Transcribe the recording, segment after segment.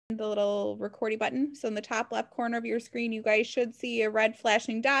the little recording button. So in the top left corner of your screen, you guys should see a red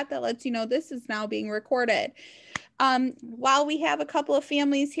flashing dot that lets you know this is now being recorded. While we have a couple of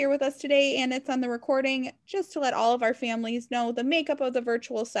families here with us today and it's on the recording, just to let all of our families know the makeup of the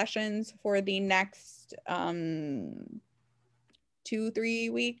virtual sessions for the next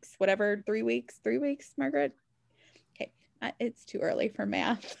 2-3 weeks, whatever, 3 weeks, Margaret? Okay, it's too early for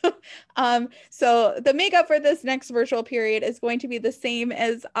math. So the makeup for this next virtual period is going to be the same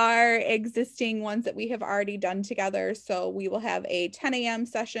as our existing ones that we have already done together. So we will have a 10 a.m.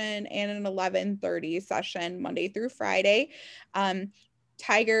 session and an 11:30 session Monday through Friday.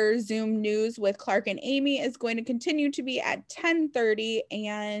 Tiger Zoom News with Clark and Amy is going to continue to be at 10:30.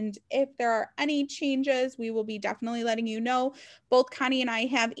 And if there are any changes, we will be definitely letting you know. Both Connie and I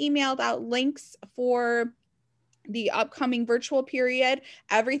have emailed out links for the upcoming virtual period.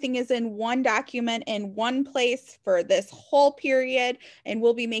 Everything is in one document in one place for this whole period. And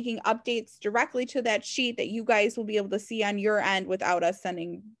we'll be making updates directly to that sheet that you guys will be able to see on your end without us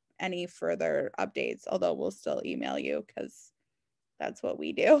sending any further updates, although we'll still email you because that's what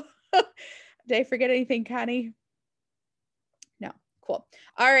we do. Did I forget anything, Connie? No. Cool.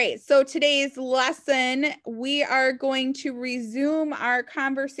 All right. So today's lesson, we are going to resume our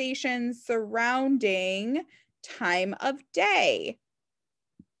conversations surrounding time of day.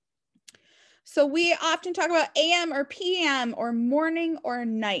 So we often talk about AM or PM or morning or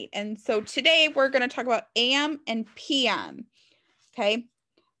night. And so today we're going to talk about AM and PM. Okay.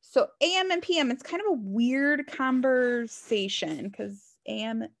 So AM and PM, it's kind of a weird conversation because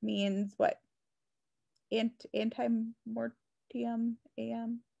AM means what? Anti-mortem AM.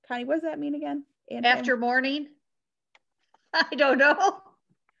 Connie, what does that mean again? After morning? I don't know.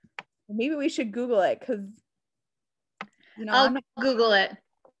 Maybe we should Google it because, you know, I'll Google it.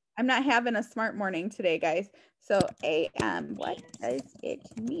 I'm not having a smart morning today, guys. So AM, what does it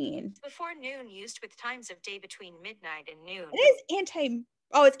mean? Before noon, used with times of day between midnight and noon. It is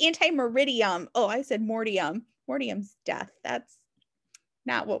it's anti-meridium. Oh, I said mortium. Mortium's death. That's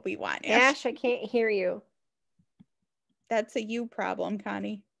not what we want. Ash, I can't hear you. That's a you problem,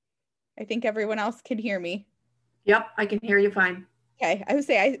 Connie. I think everyone else can hear me. Yep, I can hear you fine. Okay, I would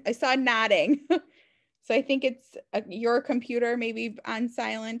say I saw nodding. So I think it's your computer maybe on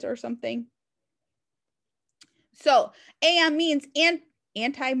silent or something. So AM means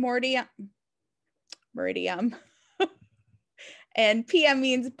anti-meridium. And PM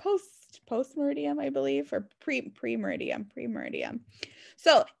means post-meridium, I believe, or pre-meridium.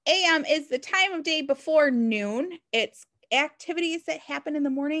 So AM is the time of day before noon. It's activities that happen in the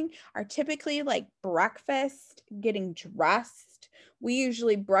morning are typically like breakfast, getting dressed. We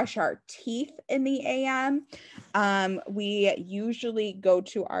usually brush our teeth in the AM. We usually go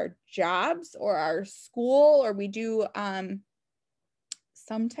to our jobs or our school, or we do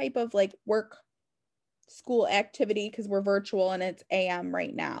some type of like work school activity because we're virtual and it's AM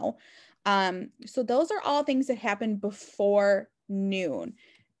right now. So those are all things that happen before noon.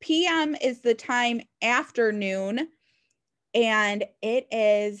 PM is the time after noon, and it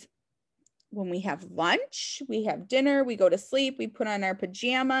is when we have lunch, we have dinner, we go to sleep, we put on our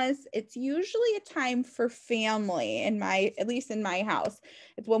pajamas. It's usually a time for family at least in my house.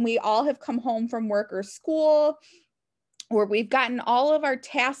 It's when we all have come home from work or school, or we've gotten all of our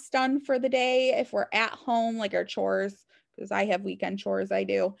tasks done for the day. If we're at home, like our chores, because I have weekend chores, I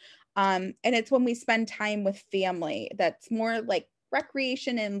do. And it's when we spend time with family. That's more like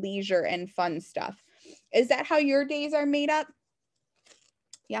recreation and leisure and fun stuff. Is that how your days are made up?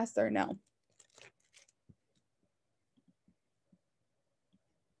 Yes or no?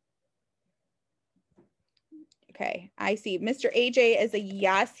 Okay, I see. Mr. AJ is a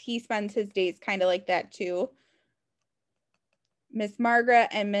yes. He spends his days kind of like that too. Miss Margaret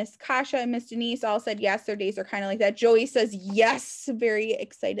and Miss Kasha and Miss Denise all said yes, their days are kind of like that. Joey says yes, very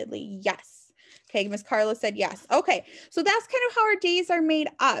excitedly, yes. Okay, Miss Carla said yes. Okay, so that's kind of how our days are made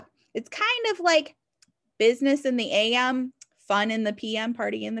up. It's kind of like business in the AM, fun in the PM,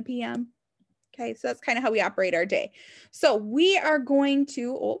 party in the PM. Okay, so that's kind of how we operate our day. So we are going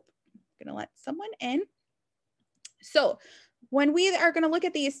to, let someone in. So when we are going to look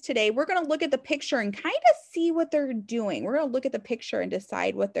at these today, we're going to look at the picture and kind of see what they're doing. We're going to look at the picture and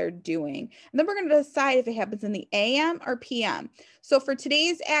decide what they're doing. And then we're going to decide if it happens in the AM or PM. So for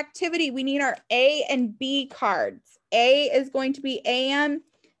today's activity, we need our A and B cards. A is going to be AM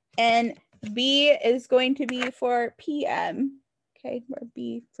and B is going to be for PM. Okay, or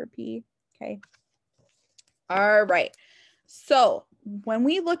B for P. Okay. All right. So when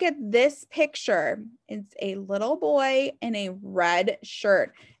we look at this picture, it's a little boy in a red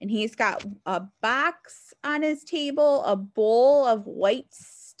shirt, and he's got a box on his table, a bowl of white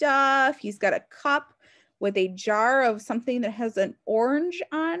stuff. He's got a cup with a jar of something that has an orange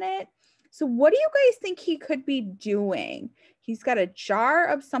on it. So what do you guys think he could be doing? He's got a jar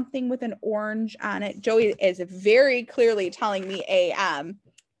of something with an orange on it. Joey is very clearly telling me AM.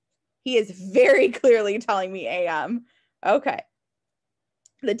 He is very clearly telling me AM. Okay.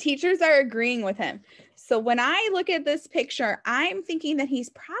 The teachers are agreeing with him. So when I look at this picture, I'm thinking that he's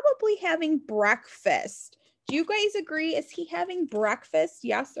probably having breakfast. Do you guys agree? Is he having breakfast?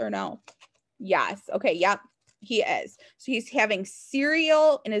 Yes or no? Yes. Okay. Yep. He is. So he's having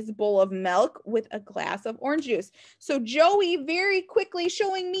cereal in his bowl of milk with a glass of orange juice. So Joey very quickly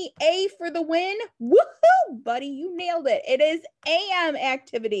showing me A for the win. Woohoo, buddy. You nailed it. It is AM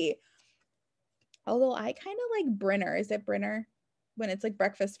activity. Although I kind of like Brinner. Is it Brinner? When it's like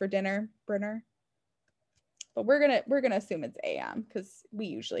breakfast for dinner, Brinner. But we're gonna assume it's AM because we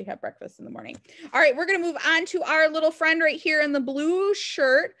usually have breakfast in the morning. All right, we're gonna move on to our little friend right here in the blue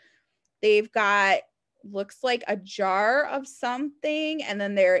shirt. They've got, looks like a jar of something, and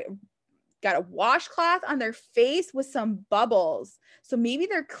then they're got a washcloth on their face with some bubbles. So maybe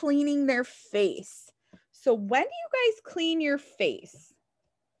they're cleaning their face. So when do you guys clean your face?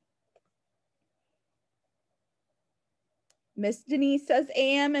 Miss Denise says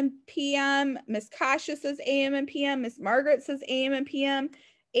AM and PM. Miss Kasha says AM and PM. Miss Margaret says AM and PM.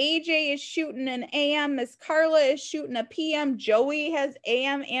 AJ is shooting an AM. Miss Carla is shooting a PM. Joey has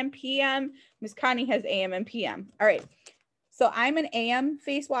AM and PM. Miss Connie has AM and PM. All right. So I'm an AM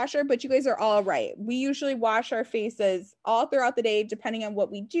face washer, but you guys are all right. We usually wash our faces all throughout the day, depending on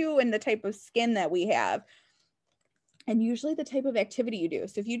what we do and the type of skin that we have. And usually the type of activity you do.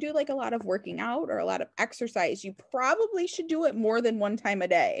 So if you do like a lot of working out or a lot of exercise, you probably should do it more than one time a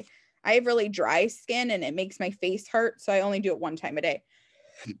day. I have really dry skin and it makes my face hurt. So I only do it one time a day.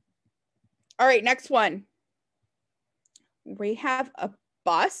 All right, next one. We have a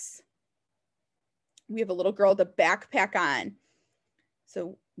bus. We have a little girl with a backpack on.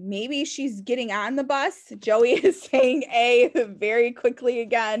 So maybe she's getting on the bus. Joey is saying A very quickly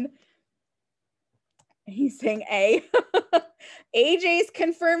again. He's saying A. AJ's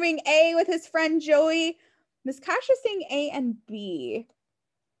confirming A with his friend Joey. Miss Kasha's saying A and B.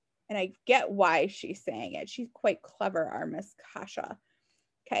 And I get why she's saying it. She's quite clever, our Miss Kasha.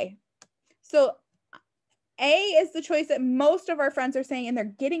 Okay. So A is the choice that most of our friends are saying, and they're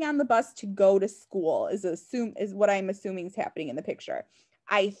getting on the bus to go to school is what I'm assuming is happening in the picture.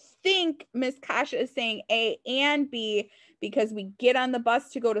 I think Miss Kasha is saying A and B because we get on the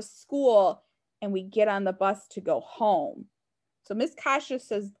bus to go to school and we get on the bus to go home. So Miss Kasha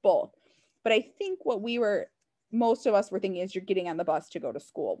says both, but I think what most of us were thinking is you're getting on the bus to go to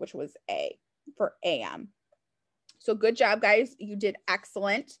school, which was A for AM. So good job, guys. You did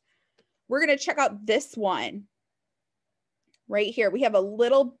excellent. We're going to check out this one right here. We have a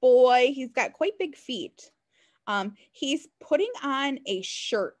little boy. He's got quite big feet. He's putting on a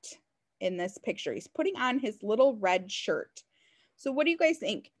shirt in this picture. He's putting on his little red shirt. So what do you guys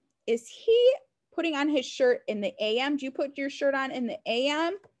think? Is he putting on his shirt in the AM? Do you put your shirt on in the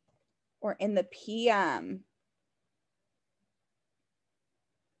AM or in the PM?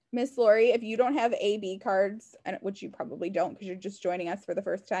 Miss Lori, if you don't have AB cards, which you probably don't because you're just joining us for the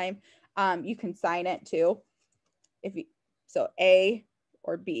first time, you can sign it too. So A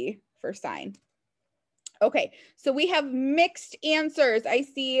or B for sign. Okay, so we have mixed answers. I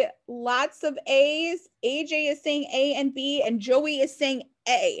see lots of A's. AJ is saying A and B, and Joey is saying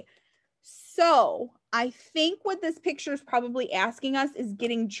A. So I think what this picture is probably asking us is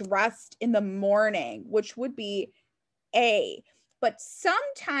getting dressed in the morning, which would be A. But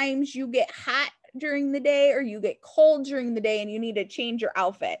sometimes you get hot during the day or you get cold during the day and you need to change your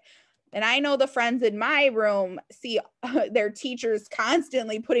outfit. And I know the friends in my room see their teachers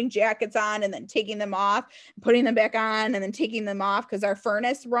constantly putting jackets on and then taking them off, putting them back on and then taking them off because our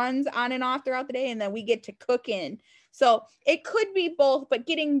furnace runs on and off throughout the day and then we get to cook in. So it could be both, but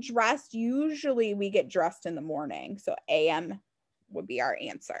getting dressed, usually we get dressed in the morning. So AM would be our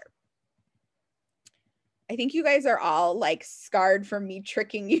answer. I think you guys are all like scarred from me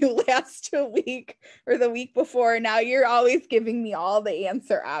tricking you last week or the week before. Now you're always giving me all the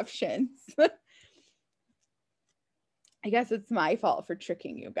answer options. I guess it's my fault for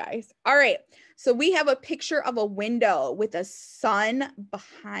tricking you guys. All right. So we have a picture of a window with a sun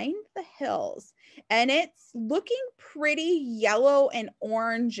behind the hills and it's looking pretty yellow and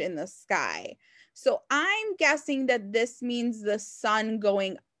orange in the sky. So I'm guessing that this means the sun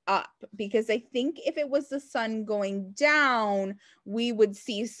going up because I think if it was the sun going down, we would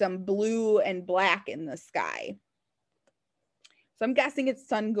see some blue and black in the sky. So I'm guessing it's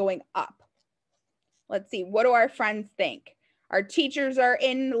sun going up. Let's see. What do our friends think? Our teachers are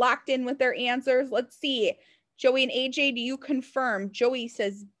locked in with their answers. Let's see. Joey and AJ, do you confirm? Joey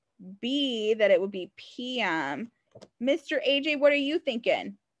says B, that it would be PM. Mr. AJ, what are you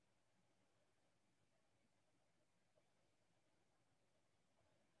thinking?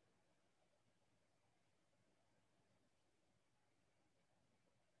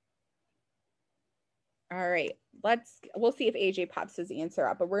 All right, we'll see if AJ pops his answer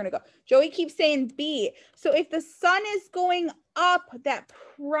up, but we're gonna go. Joey keeps saying B. So if the sun is going up, that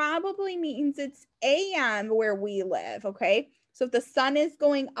probably means it's AM where we live, okay? So if the sun is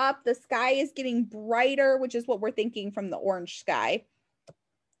going up, the sky is getting brighter, which is what we're thinking from the orange sky.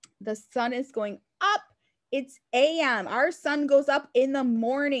 The sun is going up, it's AM. Our sun goes up in the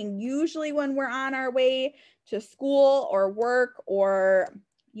morning, usually when we're on our way to school or work, or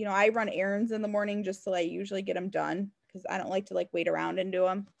you know, I run errands in the morning just so I usually get them done because I don't like to like wait around and do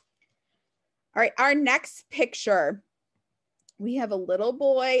them. All right, our next picture, we have a little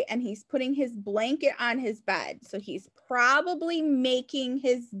boy and he's putting his blanket on his bed. So he's probably making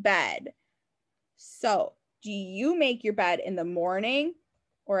his bed. So do you make your bed in the morning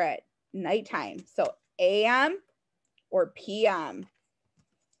or at nighttime? So AM or PM?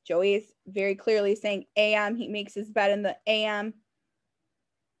 Joey is very clearly saying AM. He makes his bed in the AM.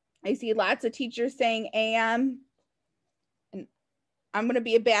 I see lots of teachers saying AM, and I'm going to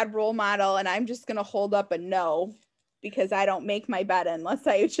be a bad role model and I'm just going to hold up a no because I don't make my bed unless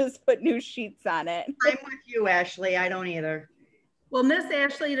I just put new sheets on it. I'm with you, Ashley. I don't either. Well, Miss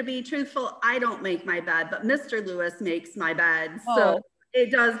Ashley, to be truthful, I don't make my bed, but Mr. Lewis makes my bed. So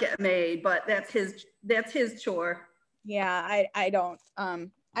it does get made, but that's his chore. Yeah, I don't.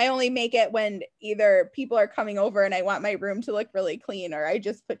 I only make it when either people are coming over and I want my room to look really clean, or I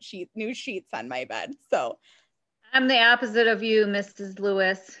just put new sheets on my bed. So I'm the opposite of you, Mrs.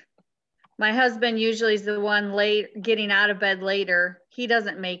 Lewis. My husband usually is the one getting out of bed later. He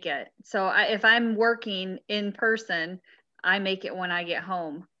doesn't make it. So if I'm working in person, I make it when I get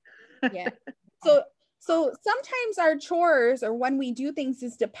home. Yeah. So sometimes our chores or when we do things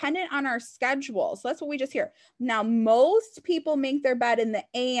is dependent on our schedule. So that's what we just hear. Now, most people make their bed in the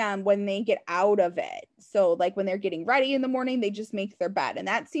AM when they get out of it. So like when they're getting ready in the morning, they just make their bed. And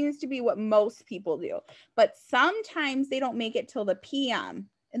that seems to be what most people do. But sometimes they don't make it till the PM.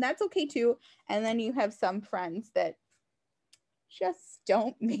 And that's okay too. And then you have some friends that just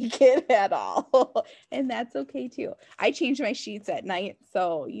don't make it at all. And that's okay too. I change my sheets at night.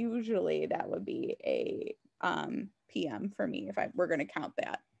 So usually that would be a PM for me if we're going to count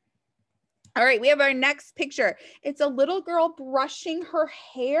that. All right, we have our next picture. It's a little girl brushing her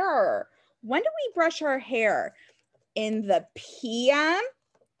hair. When do we brush our hair? In the PM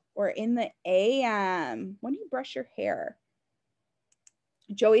or in the AM? When do you brush your hair?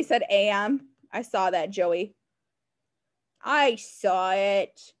 Joey said AM. I saw that, Joey. I saw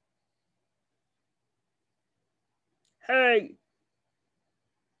it. Hey.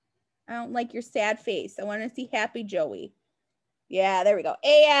 I don't like your sad face. I want to see happy Joey. Yeah, there we go.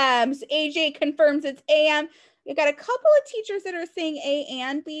 AM. So AJ confirms it's AM. You got a couple of teachers that are saying A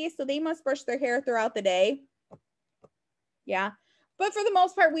and B, so they must brush their hair throughout the day. Yeah. But for the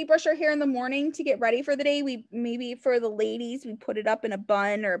most part, we brush our hair in the morning to get ready for the day. We maybe for the ladies, we put it up in a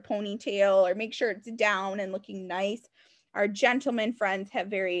bun or a ponytail or make sure it's down and looking nice. Our gentlemen friends have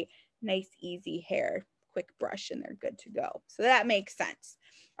very nice, easy hair, quick brush, and they're good to go. So that makes sense.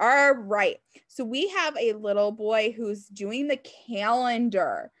 All right. So we have a little boy who's doing the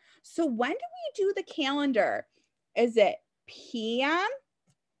calendar. So when do we do the calendar? Is it PM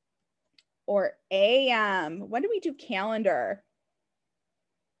or AM? When do we do calendar?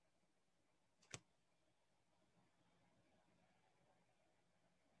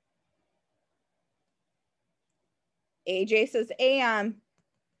 AJ says AM.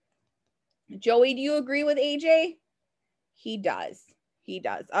 Joey, do you agree with AJ? He does. He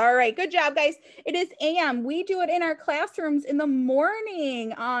does. All right. Good job, guys. It is AM. We do it in our classrooms in the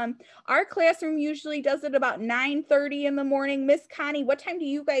morning. Our classroom usually does it about 9:30 in the morning. Miss Connie, what time do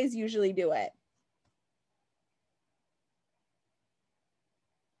you guys usually do it?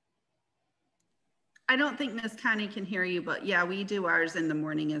 I don't think Miss Connie can hear you, but yeah, we do ours in the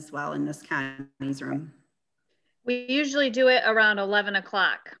morning as well in Miss Connie's room. We usually do it around 11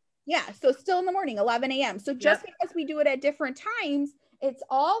 o'clock. Yeah, so still in the morning, 11 a.m. So just because we do it at different times, it's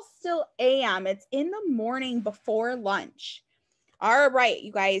all still AM. It's in the morning before lunch. All right,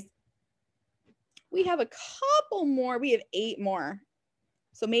 you guys. We have a couple more. We have 8 more.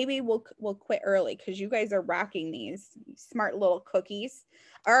 So maybe we'll quit early because you guys are rocking these smart little cookies.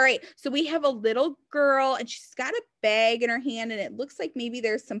 All right, so we have a little girl and she's got a bag in her hand and it looks like maybe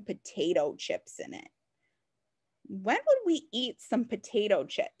there's some potato chips in it. when would we eat some potato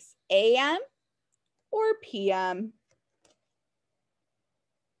chips? AM or PM?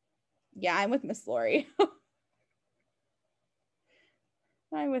 Yeah, I'm with Miss Lori.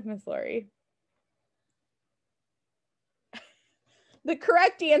 I'm with Miss Lori. The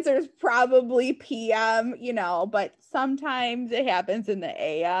correct answer is probably PM, you know, but sometimes it happens in the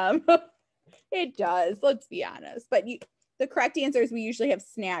AM. It does, let's be honest. But the correct answer is we usually have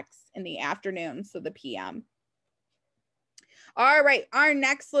snacks in the afternoon, so the PM. All right, our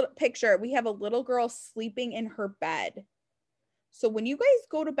next little picture, we have a little girl sleeping in her bed. So when you guys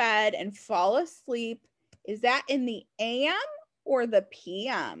go to bed and fall asleep, is that in the AM or the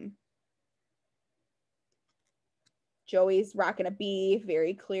PM? Joey's rocking a B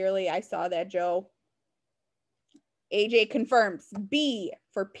very clearly. I saw that, Joe. AJ confirms B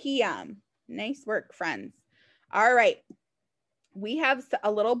for PM. Nice work, friends. All right. We have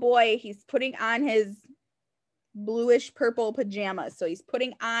a little boy. He's putting on his bluish purple pajamas. So he's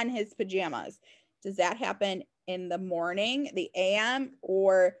putting on his pajamas. Does that happen in the morning, the AM,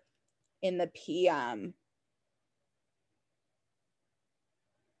 or in the PM?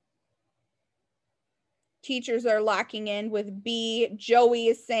 Teachers are locking in with B. Joey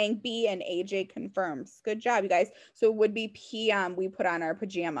is saying B and AJ confirms. Good job, you guys. So it would be PM. We put on our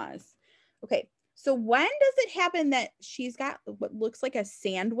pajamas. Okay. So when does it happen that she's got what looks like a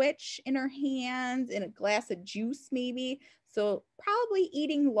sandwich in her hands and a glass of juice maybe? So probably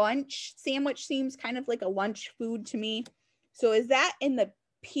eating lunch. Sandwich seems kind of like a lunch food to me. So is that in the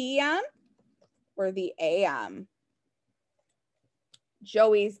PM or the AM?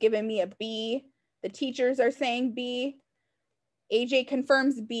 Joey's giving me a B. The teachers are saying B. AJ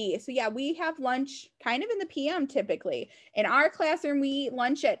confirms B. So yeah, we have lunch kind of in the PM typically. In our classroom, we eat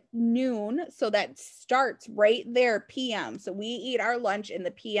lunch at noon. So that starts right there, PM. So we eat our lunch in the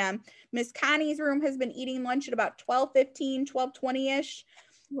PM. Miss Connie's room has been eating lunch at about 12:15, 12:20-ish.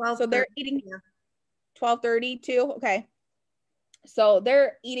 So they're eating 12:30 too. Okay. So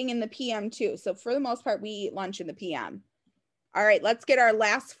they're eating in the PM too. So for the most part, we eat lunch in the PM. All right, let's get our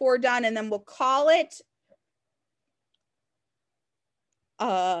last 4 done and then we'll call it.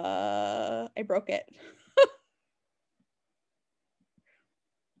 I broke it.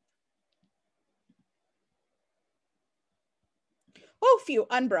 Oh, phew,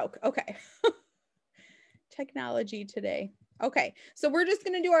 unbroke. Okay. Technology today. Okay, so we're just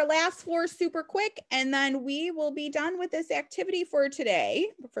going to do our last 4 super quick and then we will be done with this activity for today,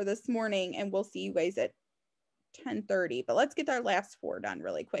 for this morning, and we'll see you guys at 10:30. But let's get our last 4 done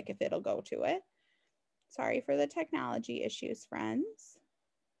really quick if it'll go to it. Sorry for the technology issues, friends.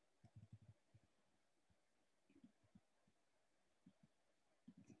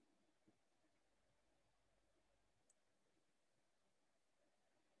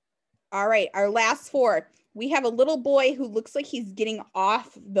 All right, our last 4. We have a little boy who looks like he's getting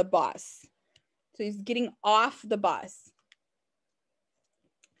off the bus. So he's getting off the bus.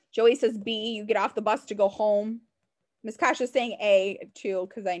 Joey says B, you get off the bus to go home. Miss Kasha is saying A too,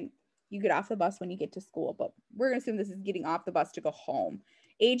 because you get off the bus when you get to school, but we're gonna assume this is getting off the bus to go home.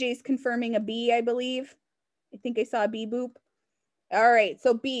 AJ's confirming a B, I believe. I think I saw a B boop. All right,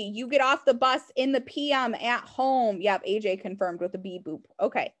 so B, you get off the bus in the PM at home. Yep, AJ confirmed with a B boop.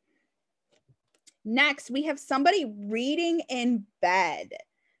 Okay. Next, we have somebody reading in bed.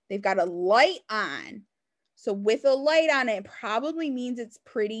 They've got a light on. So with a light on, it probably means it's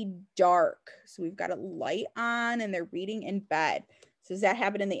pretty dark. So we've got a light on and they're reading in bed. So does that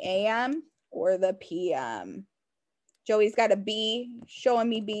happen in the AM or the PM? Joey's got a B, showing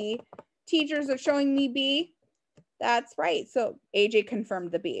me B. Teachers are showing me B. That's right. So AJ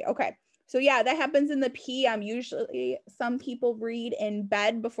confirmed the B. Okay. So yeah, that happens in the PM. Usually some people read in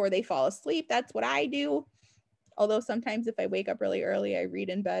bed before they fall asleep. That's what I do. Although sometimes if I wake up really early, I read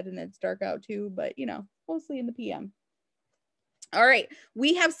in bed and it's dark out too, but you know, mostly in the PM. All right,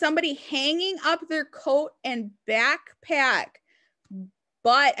 we have somebody hanging up their coat and backpack,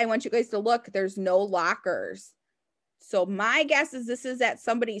 but I want you guys to look, there's no lockers. So my guess is this is at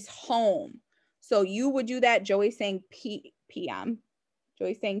somebody's home. So you would do that. Joey's saying PM.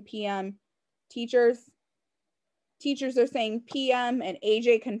 Joey's saying PM. Teachers are saying PM, and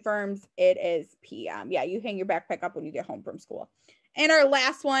AJ confirms it is PM. Yeah, you hang your backpack up when you get home from school. And our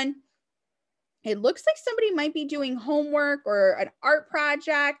last one, it looks like somebody might be doing homework or an art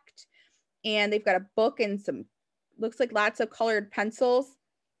project, and they've got a book and some, looks like lots of colored pencils.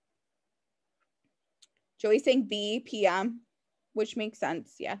 Joey's saying B, PM, which makes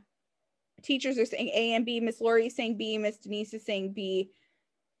sense, yeah. Teachers are saying A and B. Miss Lori is saying B. Miss Denise is saying B.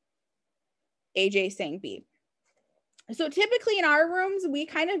 AJ is saying B. So typically in our rooms, we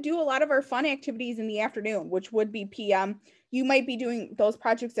kind of do a lot of our fun activities in the afternoon, which would be PM. You might be doing those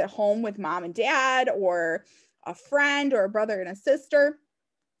projects at home with mom and dad or a friend or a brother and a sister.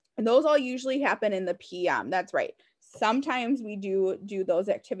 And those all usually happen in the PM. That's right. Sometimes we do those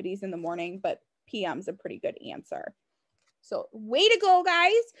activities in the morning, but PM's a pretty good answer. So way to go,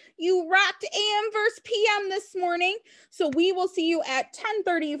 guys. You rocked AM versus PM this morning. So we will see you at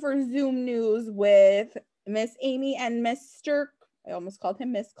 10:30 for Zoom news with Miss Amy and Mr. I almost called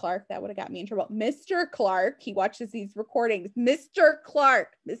him Miss Clark. That would have got me in trouble. Mr. Clark. He watches these recordings. Mr.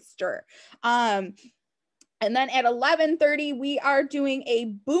 Clark. Mr. And then at 11:30, we are doing a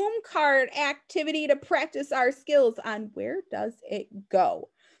boom card activity to practice our skills on where does it go.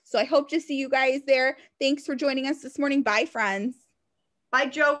 So I hope to see you guys there. Thanks for joining us this morning. Bye, friends. Bye,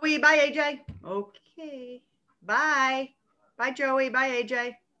 Joey. Bye, AJ. Okay. Bye. Bye, Joey. Bye,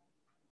 AJ.